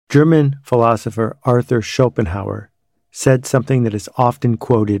German philosopher Arthur Schopenhauer said something that is often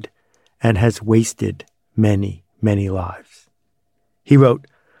quoted and has wasted many, many lives. He wrote,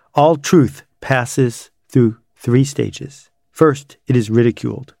 "All truth passes through 3 stages. First, it is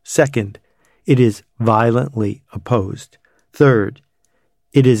ridiculed. Second, it is violently opposed. Third,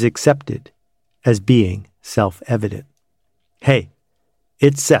 it is accepted as being self-evident." Hey,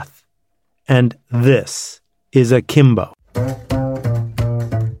 it's Seth, and this is Akimbo.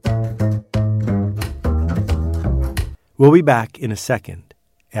 We'll be back in a second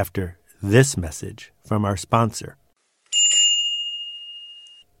after this message from our sponsor.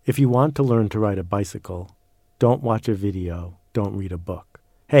 If you want to learn to ride a bicycle, don't watch a video, don't read a book.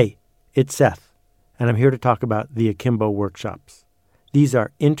 Hey, it's Seth, and I'm here to talk about the Akimbo workshops. These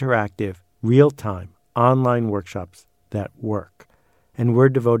are interactive, real-time, online workshops that work, and we're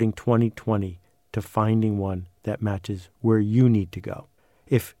devoting 2020 to finding one that matches where you need to go.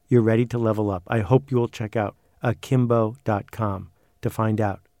 If you're ready to level up, I hope you will check out akimbo.com to find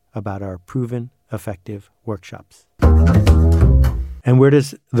out about our proven effective workshops. And where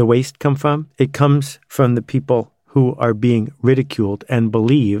does the waste come from? It comes from the people who are being ridiculed and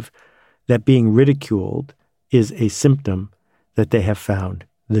believe that being ridiculed is a symptom that they have found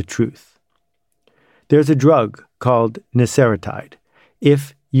the truth. There's a drug called Niseratide.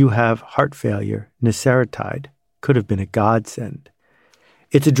 If you have heart failure, Niseratide could have been a godsend.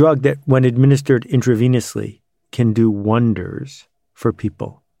 It's a drug that, when administered intravenously, can do wonders for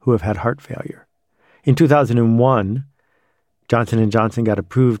people who have had heart failure. In 2001, Johnson & Johnson got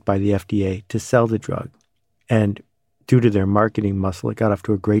approved by the FDA to sell the drug, and due to their marketing muscle, it got off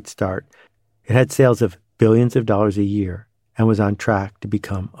to a great start. It had sales of billions of dollars a year and was on track to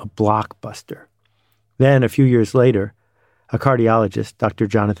become a blockbuster. Then, a few years later, a cardiologist, Dr.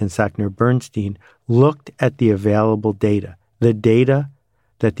 Jonathan Sackner-Bernstein, looked at the available data, the data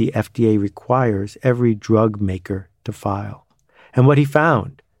that the FDA requires every drug maker to file. And what he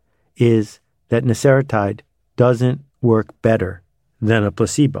found is that Niseratide doesn't work better than a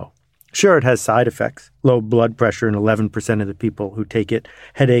placebo. Sure, it has side effects, low blood pressure in 11% of the people who take it,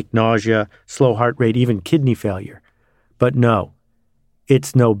 headache, nausea, slow heart rate, even kidney failure. But no,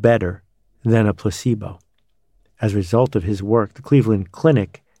 it's no better than a placebo. As a result of his work, the Cleveland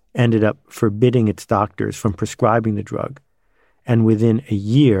Clinic ended up forbidding its doctors from prescribing the drug. And within a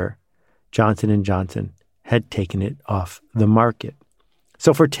year, Johnson & Johnson had taken it off the market.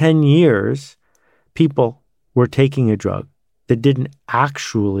 So for 10 years, people were taking a drug that didn't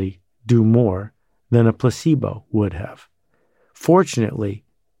actually do more than a placebo would have. Fortunately,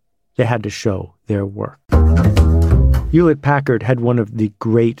 they had to show their work. Hewlett-Packard had one of the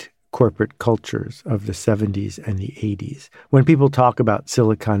great corporate cultures of the 70s and the 80s. When people talk about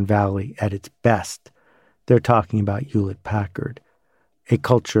Silicon Valley at its best, they're talking about Hewlett-Packard, a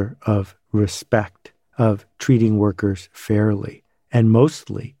culture of respect, of treating workers fairly, and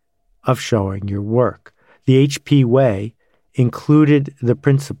mostly of showing your work. The HP way included the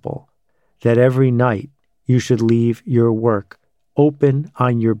principle that every night you should leave your work open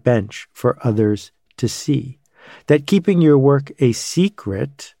on your bench for others to see, that keeping your work a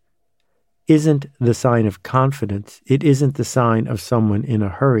secret isn't the sign of confidence, it isn't the sign of someone in a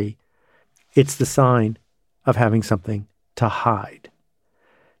hurry, it's the sign of having something to hide.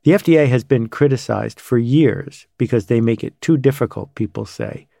 The FDA has been criticized for years because they make it too difficult, people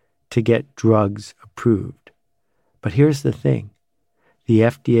say, to get drugs approved. But here's the thing. The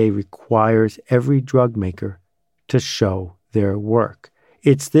FDA requires every drug maker to show their work.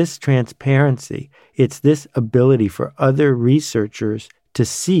 It's this transparency, it's this ability for other researchers to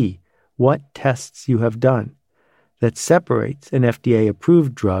see what tests you have done that separates an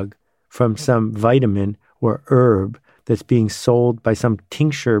FDA-approved drug from some vitamin or herb that's being sold by some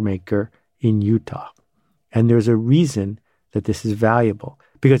tincture maker in Utah. And there's a reason that this is valuable,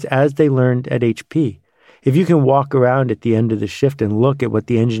 because as they learned at HP, if you can walk around at the end of the shift and look at what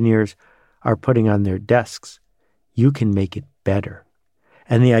the engineers are putting on their desks, you can make it better.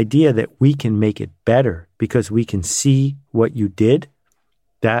 And the idea that we can make it better because we can see what you did,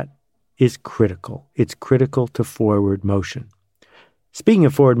 that is critical. It's critical to forward motion. Speaking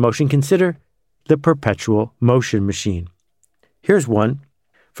of forward motion, consider the perpetual motion machine. Here's one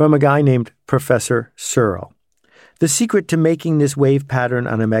from a guy named Professor Searle. The secret to making this wave pattern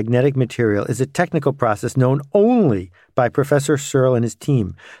on a magnetic material is a technical process known only by Professor Searle and his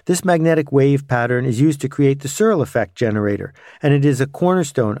team. This magnetic wave pattern is used to create the Searle effect generator, and it is a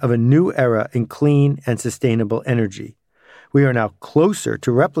cornerstone of a new era in clean and sustainable energy. We are now closer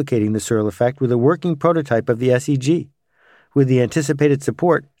to replicating the Searle effect with a working prototype of the SEG. With the anticipated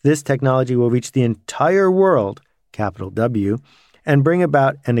support, this technology will reach the entire world, capital W, and bring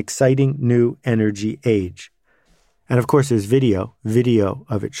about an exciting new energy age. And of course, there's video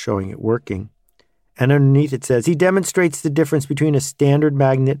of it showing it working. And underneath it says, he demonstrates the difference between a standard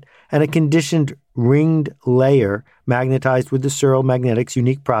magnet and a conditioned ringed layer magnetized with the Searle Magnetics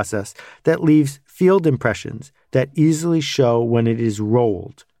unique process that leaves field impressions that easily show when it is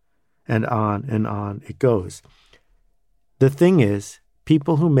rolled. And on it goes. The thing is,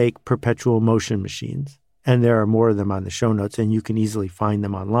 people who make perpetual motion machines, and there are more of them on the show notes, and you can easily find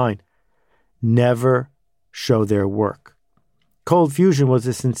them online, never show their work. Cold fusion was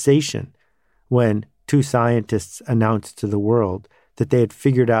a sensation when two scientists announced to the world that they had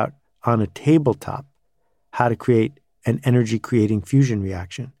figured out on a tabletop how to create an energy-creating fusion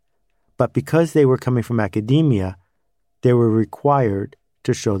reaction. But because they were coming from academia, they were required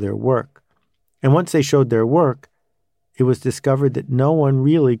to show their work. And once they showed their work, it was discovered that no one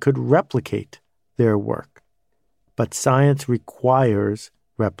really could replicate their work. But science requires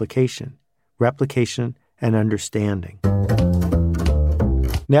replication and understanding.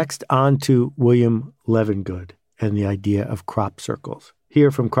 Next, on to William Levengood and the idea of crop circles. Here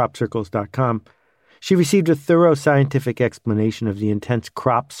from cropcircles.com, she received a thorough scientific explanation of the intense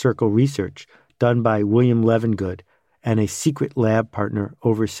crop circle research done by William Levengood and a secret lab partner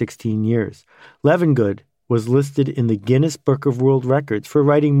over 16 years. Levengood was listed in the Guinness Book of World Records for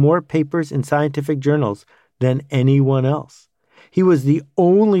writing more papers in scientific journals than anyone else. He was the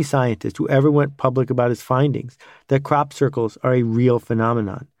only scientist who ever went public about his findings that crop circles are a real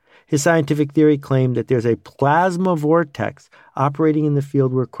phenomenon. His scientific theory claimed that there's a plasma vortex operating in the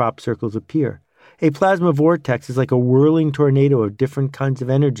field where crop circles appear. A plasma vortex is like a whirling tornado of different kinds of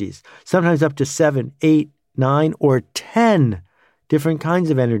energies, sometimes up to 7, 8, 9, or 10 different kinds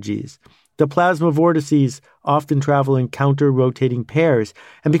of energies. The plasma vortices often travel in counter-rotating pairs,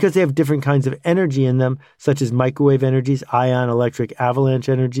 and because they have different kinds of energy in them, such as microwave energies, ion electric avalanche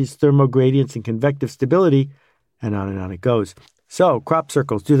energies, thermogradients, and convective stability, and on it goes. So, crop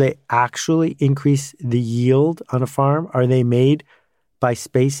circles, do they actually increase the yield on a farm? Are they made by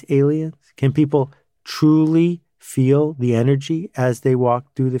space aliens? Can people truly feel the energy as they walk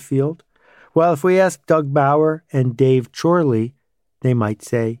through the field? Well, if we ask Doug Bauer and Dave Chorley, they might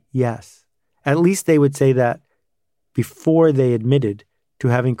say yes. At least they would say that before they admitted to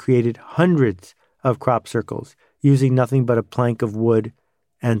having created hundreds of crop circles using nothing but a plank of wood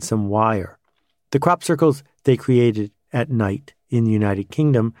and some wire. The crop circles they created at night in the United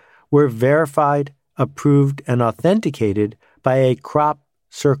Kingdom were verified, approved, and authenticated by a crop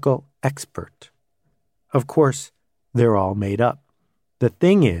circle expert. Of course, they're all made up. The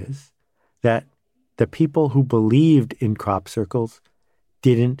thing is that the people who believed in crop circles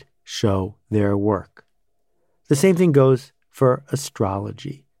didn't show their work. The same thing goes for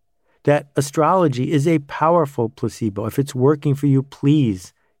astrology. That astrology is a powerful placebo. If it's working for you,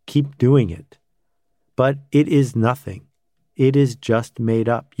 please keep doing it. But it is nothing. It is just made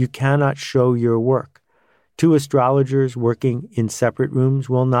up. You cannot show your work. Two astrologers working in separate rooms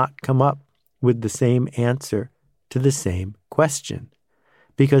will not come up with the same answer to the same question,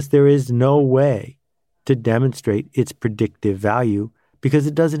 because there is no way to demonstrate its predictive value, because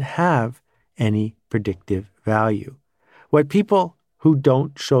it doesn't have any predictive value. What people who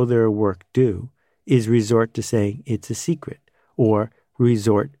don't show their work do is resort to saying it's a secret, or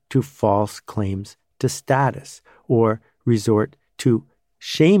resort to false claims to status, or resort to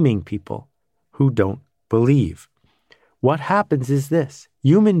shaming people who don't believe. What happens is this: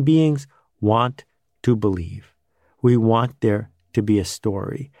 human beings want to believe. We want there to be a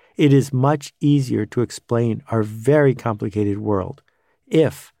story. It is much easier to explain our very complicated world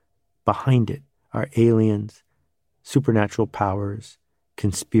if behind it are aliens, supernatural powers,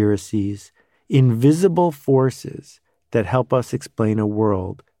 conspiracies, invisible forces that help us explain a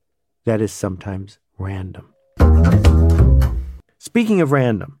world that is sometimes random. Speaking of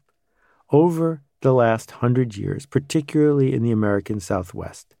random, over the last 100 years, particularly in the American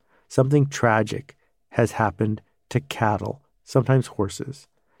Southwest, something tragic has happened to cattle, sometimes horses.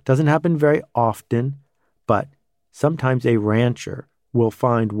 Doesn't happen very often, but sometimes a rancher will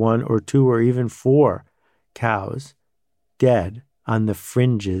find 1 or 2 or even 4 cows dead on the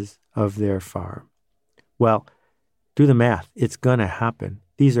fringes of their farm. Well, do the math. It's going to happen.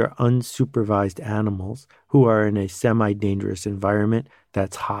 These are unsupervised animals who are in a semi-dangerous environment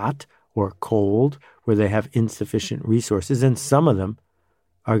that's hot or cold, where they have insufficient resources, and some of them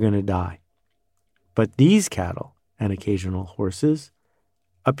are going to die. But these cattle and occasional horses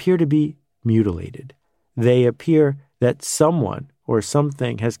appear to be mutilated. They appear that someone or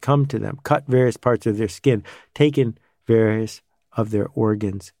something has come to them, cut various parts of their skin, taken various of their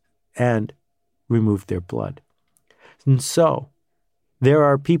organs, and removed their blood. And so, there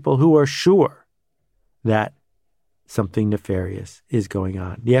are people who are sure that something nefarious is going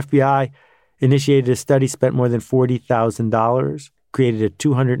on. The FBI initiated a study, spent more than $40,000, created a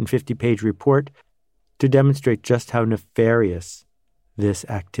 250-page report to demonstrate just how nefarious this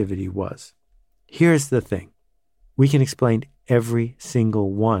activity was. Here's the thing. We can explain every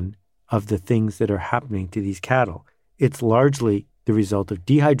single one of the things that are happening to these cattle. It's largely the result of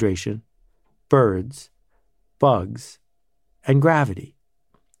dehydration, birds, bugs, and gravity.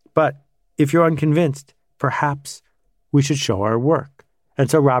 But if you're unconvinced, perhaps we should show our work. And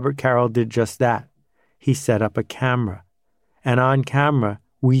so Robert Carroll did just that. He set up a camera. And on camera,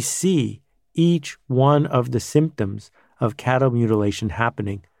 we see each one of the symptoms of cattle mutilation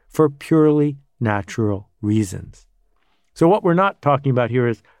happening for purely natural reasons. So what we're not talking about here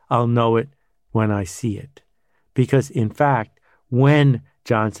is, I'll know it when I see it. Because in fact, when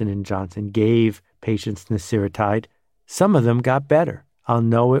Johnson & Johnson gave patients Nasiratide, some of them got better. I'll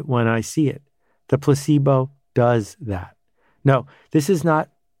know it when I see it. The placebo does that. No, this is not,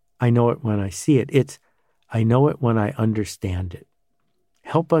 I know it when I see it. It's, I know it when I understand it.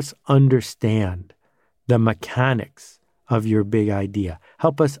 Help us understand the mechanics of your big idea.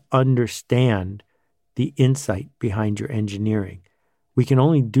 Help us understand the insight behind your engineering. We can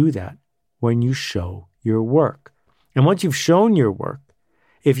only do that when you show your work. And once you've shown your work,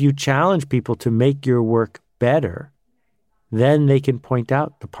 if you challenge people to make your work better, then they can point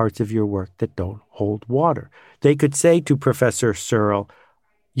out the parts of your work that don't hold water. They could say to Professor Searle,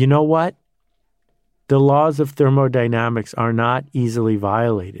 you know what? The laws of thermodynamics are not easily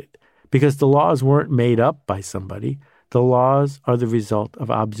violated because the laws weren't made up by somebody. The laws are the result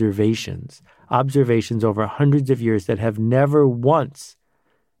of observations over hundreds of years that have never once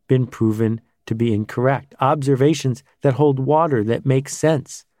been proven to be incorrect. Observations that hold water, that make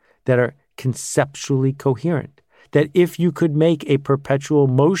sense, that are conceptually coherent. That if you could make a perpetual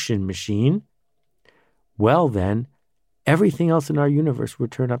motion machine, well then, everything else in our universe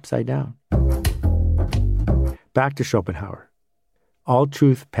would turn upside down. Back to Schopenhauer. All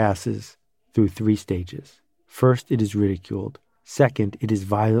truth passes through 3 stages. First, it is ridiculed. Second, it is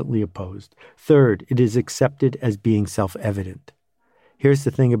violently opposed. Third, it is accepted as being self-evident. Here's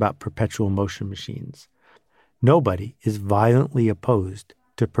the thing about perpetual motion machines. Nobody is violently opposed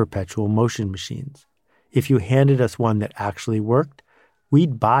to perpetual motion machines. If you handed us one that actually worked,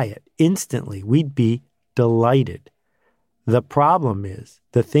 we'd buy it instantly. We'd be delighted. The problem is,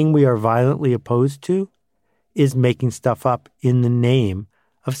 the thing we are violently opposed to is making stuff up in the name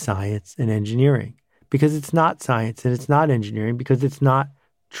of science and engineering. Because it's not science and it's not engineering, because it's not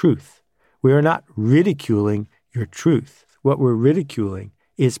truth. We are not ridiculing your truth. What we're ridiculing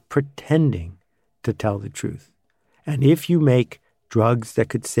is pretending to tell the truth. And if you make drugs that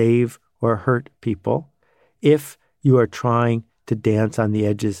could save or hurt people, if you are trying to dance on the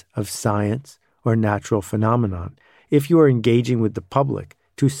edges of science or natural phenomenon, if you are engaging with the public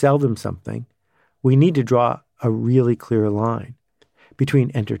to sell them something, we need to draw a really clear line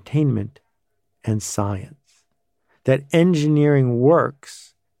between entertainment and science. That engineering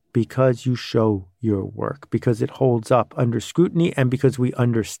works because you show your work, because it holds up under scrutiny and because we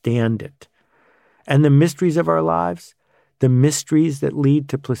understand it. And the mysteries of our lives, the mysteries that lead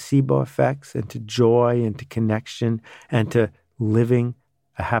to placebo effects and to joy and to connection and to living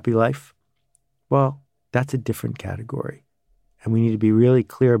a happy life, well, that's a different category. And we need to be really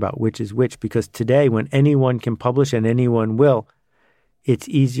clear about which is which, because today, when anyone can publish and anyone will, it's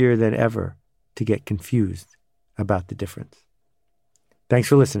easier than ever to get confused about the difference. Thanks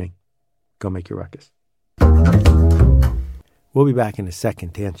for listening. Go make your ruckus. We'll be back in a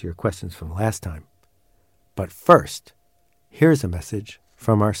second to answer your questions from last time. But first, here's a message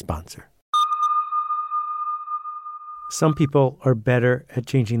from our sponsor. Some people are better at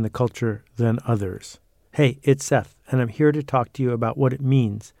changing the culture than others. Hey, it's Seth, and I'm here to talk to you about what it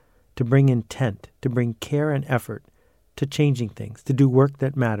means to bring intent, to bring care and effort to changing things, to do work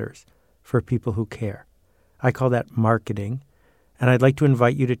that matters for people who care. I call that marketing, and I'd like to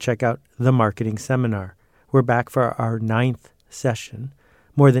invite you to check out the Marketing Seminar. We're back for our 9th session,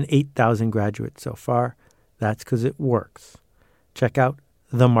 more than 8,000 graduates so far. That's because it works. Check out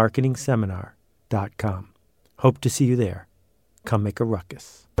themarketingseminar.com. Hope to see you there. Come make a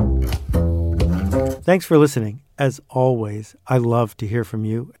ruckus. Thanks for listening. As always, I love to hear from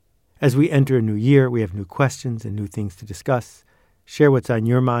you. As we enter a new year, we have new questions and new things to discuss. Share what's on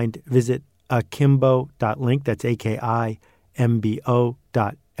your mind. Visit akimbo.link, that's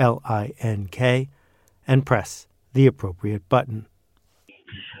akimbo.link, and press the appropriate button.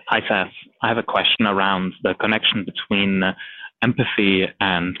 Hi, Seth. I have a question around the connection between empathy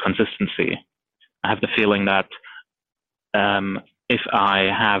and consistency. I have the feeling that if I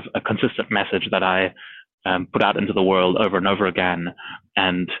have a consistent message that I put out into the world over and over again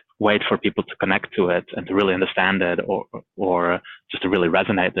and wait for people to connect to it and to really understand it or just to really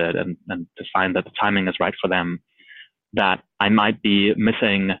resonate it and to find that the timing is right for them, that I might be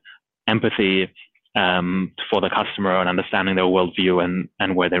missing empathy for the customer and understanding their worldview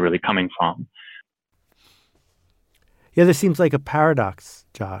and where they're really coming from. Yeah, there seems like a paradox,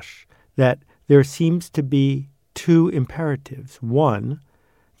 Josh, that there seems to be two imperatives. One,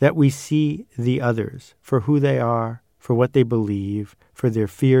 that we see the others for who they are, for what they believe, for their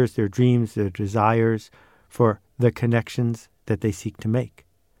fears, their dreams, their desires, for the connections that they seek to make.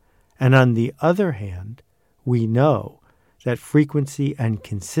 And on the other hand, we know that frequency and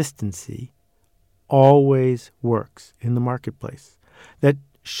consistency always works in the marketplace, that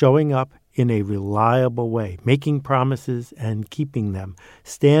showing up in a reliable way, making promises and keeping them,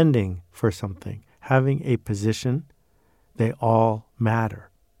 standing for something, having a position, they all matter.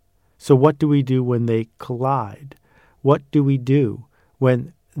 So what do we do when they collide? What do we do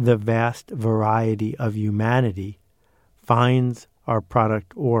when the vast variety of humanity finds our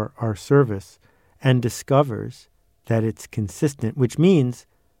product or our service and discovers that it's consistent, which means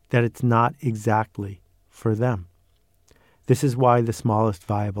that it's not exactly for them? This is why the smallest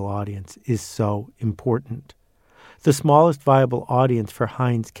viable audience is so important. The smallest viable audience for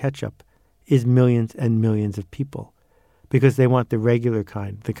Heinz ketchup is millions and millions of people, because they want the regular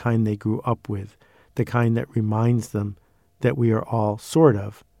kind, the kind they grew up with, the kind that reminds them that we are all sort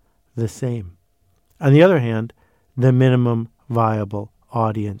of the same. On the other hand, the minimum viable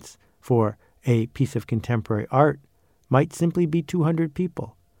audience for a piece of contemporary art might simply be 200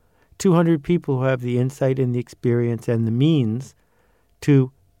 people. 200 people who have the insight and the experience and the means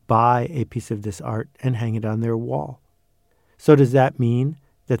to buy a piece of this art and hang it on their wall. So does that mean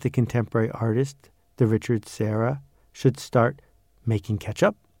that the contemporary artist, the Richard Serra, should start making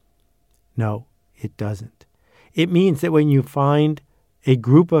ketchup? No, it doesn't. It means that when you find a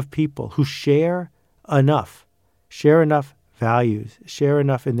group of people who share enough values, share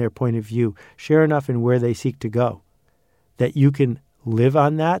enough in their point of view, share enough in where they seek to go, that you can live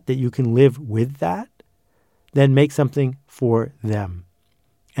on that you can live with that, then make something for them.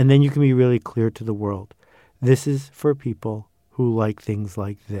 And then you can be really clear to the world. This is for people who like things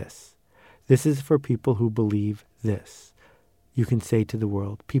like this. This is for people who believe this. You can say to the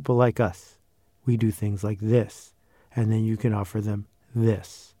world, people like us, we do things like this. And then you can offer them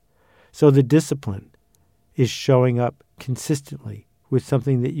this. So the discipline is showing up consistently with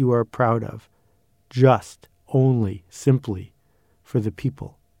something that you are proud of, just, only, simply for the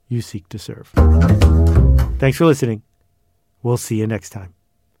people you seek to serve. Thanks for listening. We'll see you next time.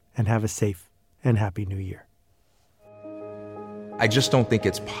 And have a safe and happy New Year. I just don't think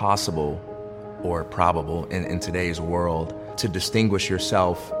it's possible or probable in today's world to distinguish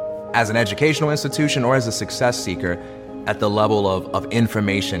yourself as an educational institution or as a success seeker at the level of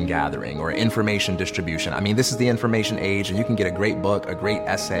information gathering or information distribution. I mean, this is the information age, and you can get a great book, a great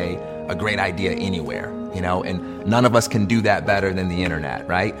essay, a great idea anywhere, and none of us can do that better than the internet,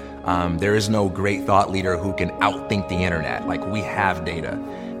 right? There is no great thought leader who can outthink the internet. Like, we have data.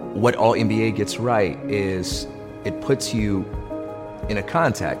 What Alt-MBA gets right is it puts you in a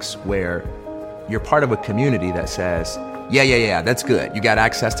context where you're part of a community that says, yeah, that's good. You got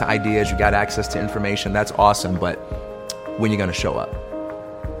access to ideas, you got access to information, that's awesome, but when are you going to show up?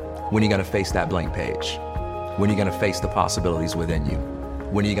 When are you going to face that blank page? When are you going to face the possibilities within you?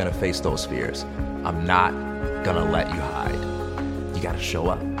 When are you going to face those fears? I'm not going to let you hide. You got to show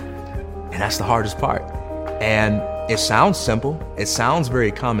up. And that's the hardest part. And it sounds simple. It sounds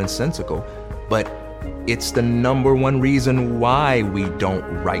very commonsensical, but it's the number one reason why we don't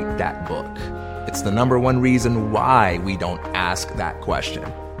write that book. It's the number one reason why we don't ask that question.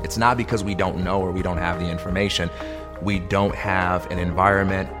 It's not because we don't know or we don't have the information. We don't have an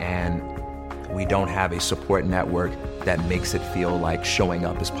environment and we don't have a support network that makes it feel like showing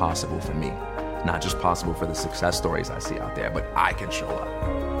up is possible for me. Not just possible for the success stories I see out there, but I can show up.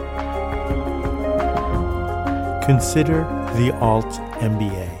 Consider the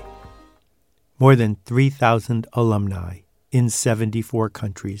Alt-MBA. More than 3,000 alumni in 74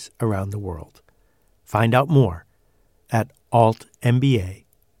 countries around the world. Find out more at altmba.com.